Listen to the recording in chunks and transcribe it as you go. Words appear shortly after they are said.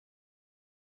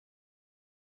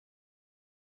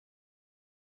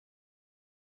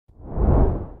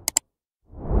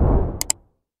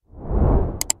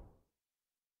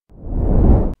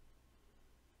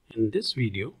In this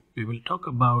video, we will talk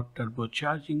about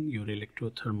turbocharging your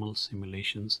electrothermal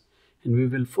simulations, and we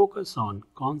will focus on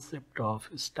concept of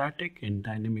static and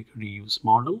dynamic reuse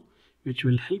model, which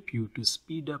will help you to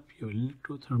speed up your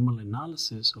electrothermal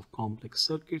analysis of complex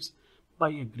circuits by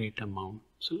a great amount.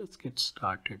 So let's get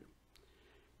started.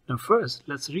 Now first,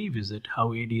 let's revisit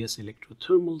how ADS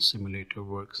electrothermal simulator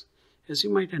works. As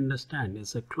you might understand,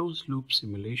 it's a closed loop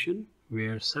simulation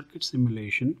where circuit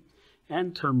simulation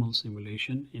and thermal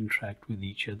simulation interact with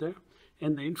each other,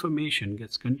 and the information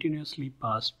gets continuously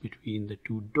passed between the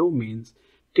two domains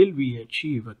till we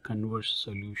achieve a converged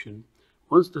solution.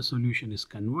 Once the solution is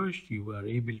converged, you are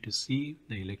able to see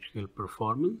the electrical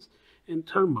performance and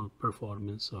thermal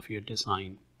performance of your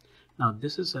design. Now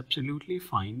this is absolutely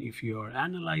fine if you are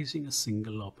analyzing a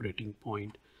single operating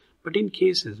point, but in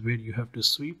cases where you have to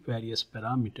sweep various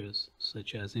parameters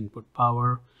such as input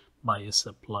power, bias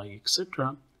supply,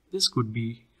 etc., this could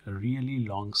be a really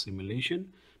long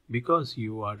simulation because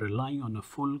you are relying on a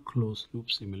full closed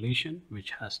loop simulation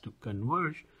which has to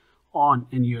converge on,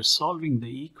 and you're solving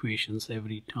the equations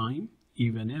every time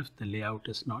even if the layout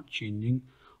is not changing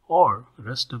or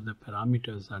rest of the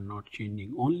parameters are not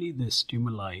changing, only the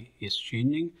stimuli is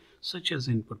changing such as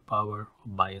input power or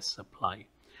bias supply.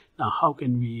 Now how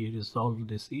can we resolve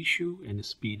this issue and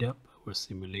speed up our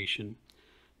simulation?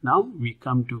 Now we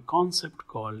come to a concept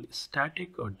called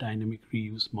static or dynamic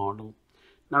reuse model.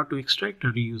 Now to extract a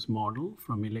reuse model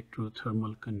from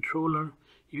electrothermal controller,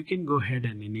 you can go ahead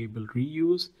and enable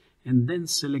reuse and then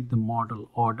select the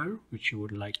model order which you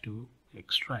would like to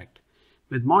extract.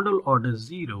 With model order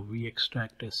 0, we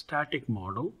extract a static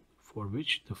model for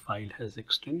which the file has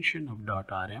extension of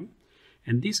 .rm,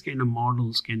 and these kind of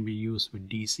models can be used with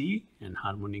DC and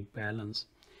harmonic balance.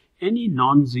 Any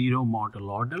non-zero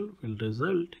model order will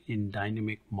result in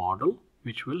dynamic model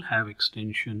which will have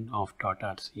extension of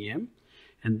 .rcm,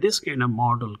 and this kind of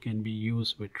model can be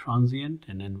used with transient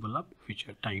and envelope, which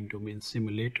are time domain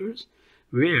simulators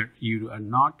where you are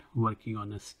not working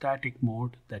on a static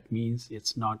mode. That means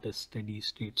it's not a steady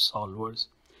state solvers.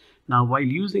 Now while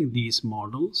using these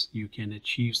models you can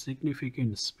achieve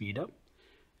significant speed up,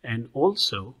 and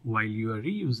also while you are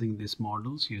reusing these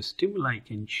models your stimuli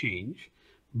can change,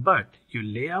 but your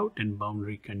layout and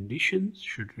boundary conditions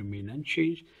should remain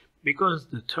unchanged because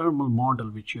the thermal model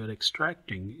which you are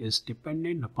extracting is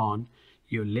dependent upon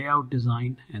your layout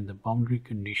design and the boundary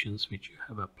conditions which you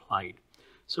have applied.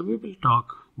 So we will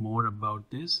talk more about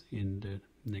this in the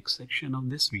next section of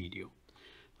this video.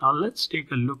 Now let's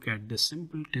take a look at the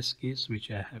simple test case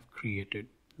which I have created.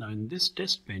 Now in this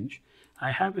test bench,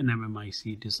 I have an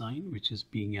MMIC design which is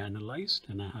being analyzed,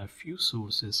 and I have few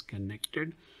sources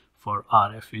connected for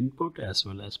RF input as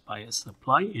well as bias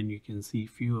supply, and you can see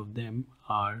few of them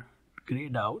are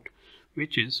grayed out,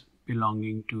 which is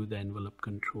belonging to the envelope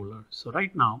controller. So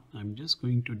right now I'm just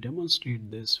going to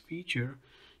demonstrate this feature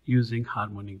using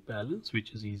harmonic balance,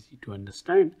 which is easy to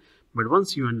understand, but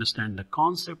once you understand the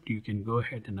concept you can go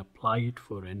ahead and apply it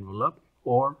for envelope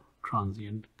or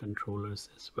transient controllers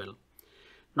as well.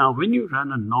 Now when you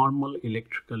run a normal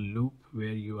electrical loop where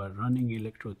you are running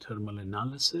electrothermal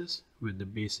analysis with the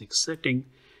basic setting,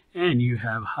 and you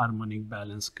have harmonic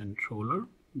balance controller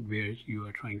where you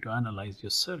are trying to analyze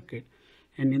your circuit,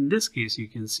 and in this case you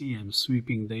can see I'm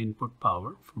sweeping the input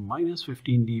power from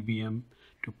 -15 dBm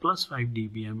to +5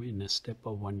 dBm in a step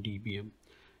of 1 dBm.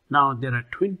 Now there are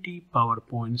 20 power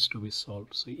points to be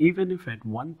solved, so even if at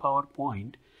one power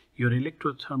point your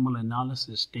electrothermal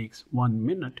analysis takes 1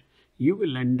 minute, you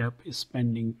will end up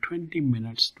spending 20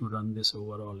 minutes to run this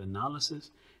overall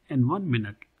analysis, and 1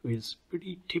 minute is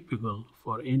pretty typical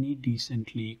for any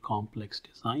decently complex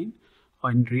design.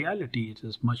 In reality, it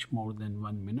is much more than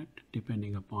 1 minute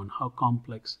depending upon how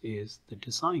complex is the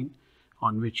design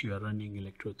on which you are running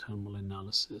electrothermal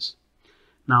analysis.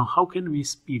 Now how can we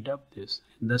speed up this?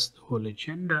 And that's the whole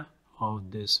agenda of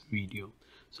this video.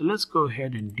 So let's go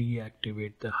ahead and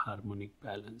deactivate the harmonic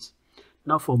balance.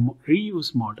 Now for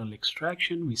reuse model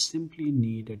extraction, we simply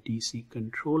need a DC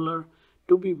controller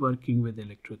to be working with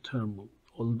electrothermal.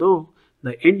 Although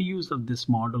the end use of this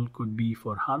model could be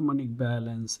for harmonic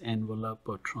balance, envelope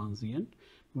or transient,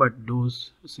 but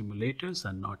those simulators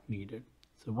are not needed.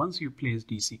 So once you place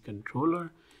DC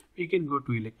controller, we can go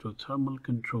to electrothermal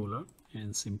controller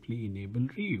and simply enable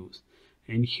reuse.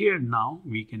 And here now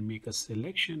we can make a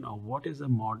selection of what is a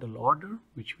model order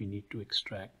which we need to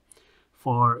extract.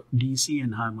 For DC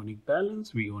and harmonic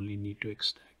balance, we only need to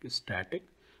extract a static.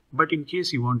 But in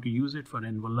case you want to use it for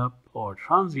envelope or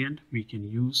transient, we can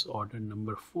use order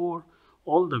number 4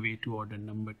 all the way to order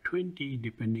number 20,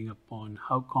 depending upon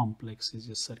how complex is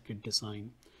your circuit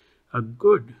design. A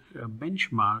good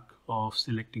benchmark of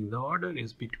selecting the order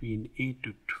is between 8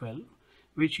 to 12,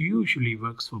 which usually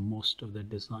works for most of the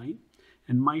design,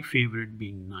 and my favorite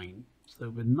being 9. So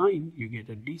with 9 you get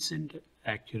a decent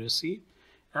accuracy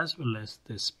as well as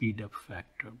the speed up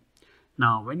factor.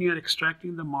 Now when you are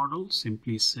extracting the model,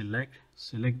 simply select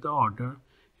the order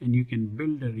and you can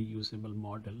build a reusable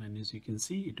model, and as you can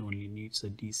see it only needs a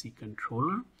DC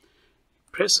controller.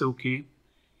 Press OK,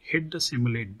 hit the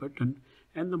simulate button,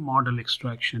 and the model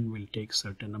extraction will take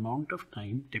certain amount of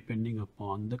time depending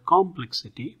upon the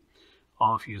complexity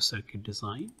of your circuit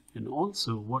design and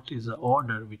also what is the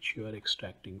order which you are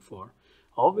extracting for.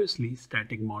 Obviously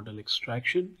static model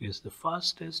extraction is the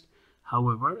fastest.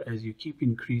 However, as you keep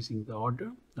increasing the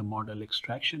order, the model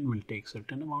extraction will take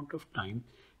certain amount of time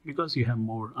because you have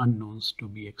more unknowns to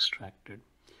be extracted.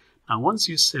 Now once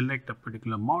you select a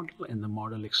particular model and the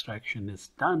model extraction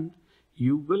is done,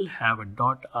 you will have a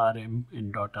 .rm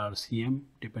and .rcm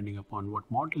depending upon what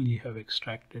model you have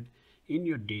extracted in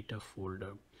your data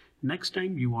folder. Next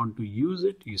time you want to use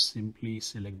it, you simply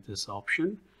select this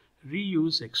option,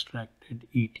 reuse extracted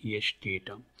ETH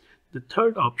data. The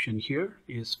third option here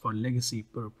is for legacy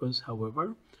purpose.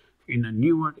 However, in a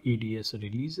newer ADS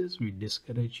releases, we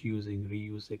discourage using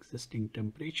reuse existing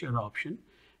temperature option,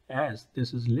 as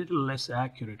this is little less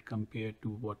accurate compared to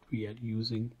what we are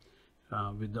using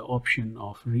with the option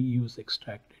of reuse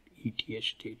extracted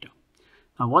ETH data.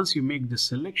 Now once you make this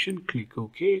selection, click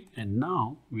OK, and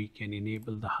now we can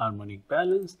enable the harmonic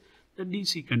balance. The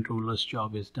DC controller's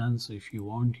job is done, so if you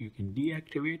want you can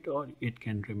deactivate or it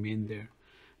can remain there.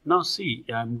 Now see,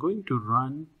 I'm going to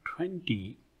run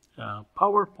 20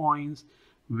 PowerPoints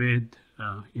with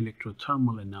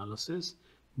electrothermal analysis,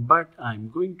 but I'm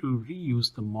going to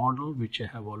reuse the model which I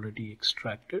have already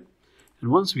extracted. And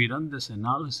once we run this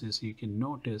analysis, you can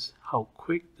notice how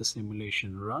quick the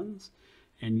simulation runs,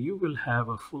 and you will have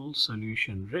a full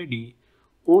solution ready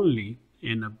only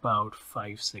in about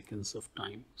 5 seconds of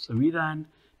time. So we ran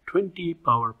 20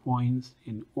 PowerPoints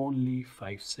in only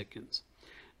 5 seconds.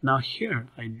 Now here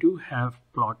I do have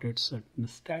plotted certain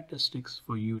statistics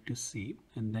for you to see,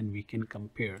 and then we can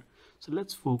compare. So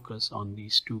let's focus on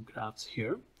these two graphs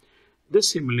here. This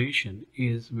simulation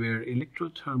is where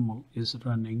electrothermal is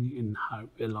running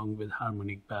along with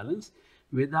harmonic balance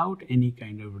without any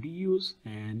kind of reuse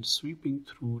and sweeping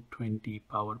through 20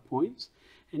 PowerPoints.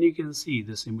 And you can see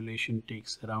the simulation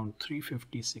takes around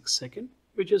 356 seconds,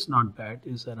 which is not bad,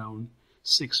 is around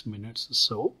 6 minutes or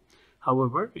so.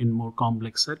 However, in more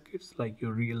complex circuits like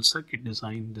your real circuit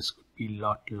design, this could be a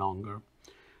lot longer.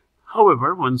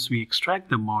 However, once we extract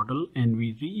the model and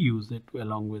we reuse it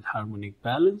along with harmonic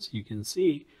balance, you can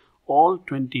see all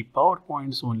 20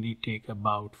 PowerPoints only take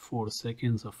about 4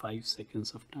 seconds or 5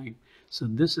 seconds of time. So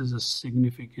this is a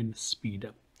significant speed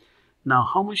up. Now,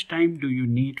 how much time do you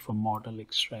need for model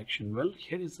extraction? Well,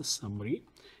 here is the summary.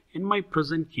 In my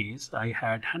present case, I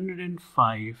had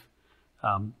 105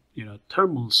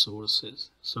 thermal sources.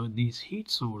 So these heat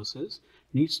sources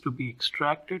needs to be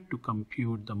extracted to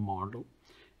compute the model.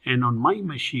 And on my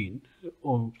machine,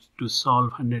 to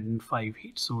solve 105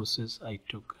 heat sources, I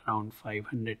took around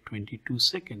 522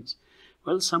 seconds.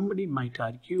 Well, somebody might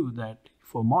argue that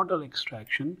for model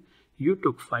extraction, you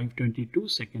took 522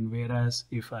 seconds, whereas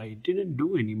if I didn't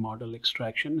do any model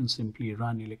extraction and simply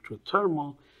run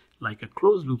electrothermal like a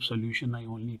closed loop solution, I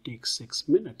only take 6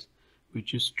 minutes,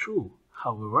 which is true.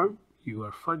 However, you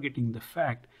are forgetting the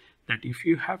fact that if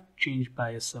you have changed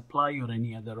bias supply or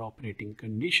any other operating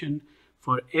condition,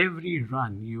 for every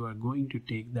run you are going to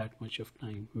take that much of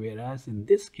time. Whereas in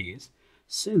this case,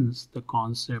 since the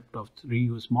concept of the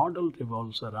reuse model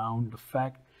revolves around the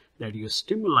fact that your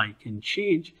stimuli can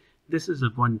change, this is a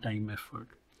one-time effort.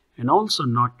 And also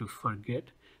not to forget,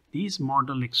 these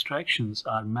model extractions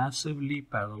are massively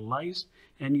parallelized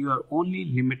and you are only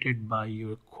limited by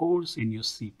your cores in your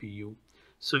CPU.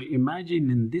 So imagine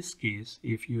in this case,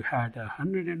 if you had a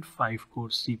 105 core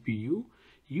CPU,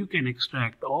 you can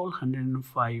extract all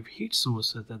 105 heat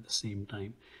sources at the same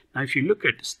time. Now if you look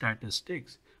at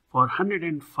statistics, for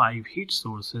 105 heat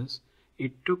sources,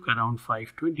 it took around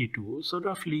 522, so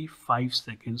roughly 5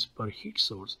 seconds per heat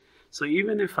source. So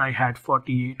even if I had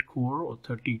 48 core or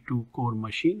 32 core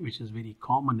machine, which is very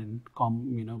common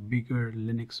in bigger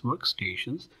Linux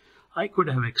workstations, I could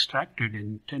have extracted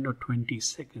in 10 or 20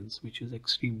 seconds, which is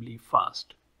extremely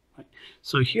fast. Right?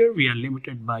 So here we are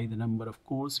limited by the number of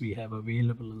cores we have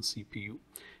available on CPU,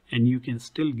 and you can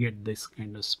still get this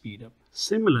kind of speed up.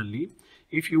 Similarly,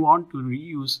 if you want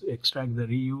to extract the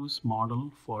reuse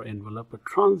model for envelope or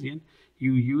transient,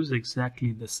 you use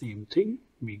exactly the same thing.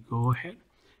 We go ahead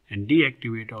and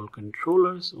deactivate all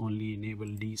controllers, only enable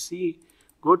DC.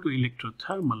 Go to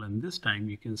Electrothermal, and this time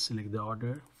you can select the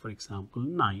order, for example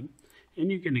 9,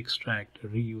 and you can extract a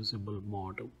reusable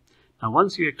model. Now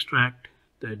once you extract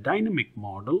the dynamic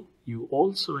model, you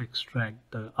also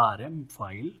extract the RM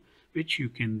file, which you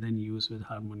can then use with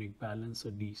harmonic balance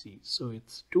or DC. So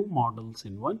it's two models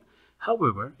in one.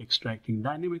 However, extracting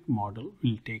dynamic model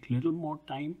will take little more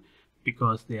time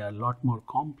because they are a lot more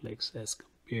complex as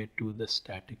compared to the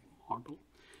static model.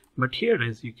 But here,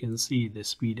 as you can see, the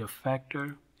speed of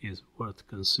factor is worth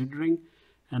considering,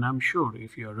 and I'm sure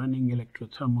if you're running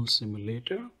Electrothermal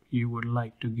simulator, you would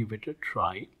like to give it a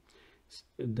try.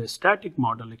 The static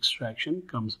model extraction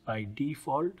comes by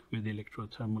default with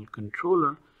Electrothermal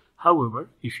controller. However,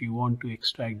 if you want to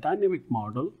extract dynamic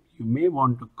model, you may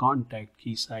want to contact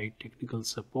Keysight technical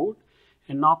support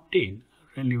and obtain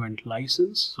a relevant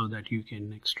license so that you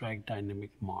can extract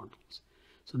dynamic models.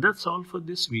 So that's all for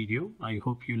this video. I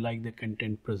hope you like the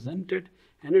content presented,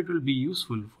 and it will be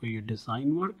useful for your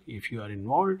design work if you are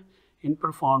involved in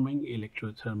performing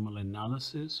electrothermal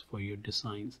analysis for your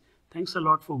designs. Thanks a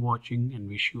lot for watching, and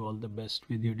wish you all the best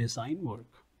with your design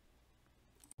work.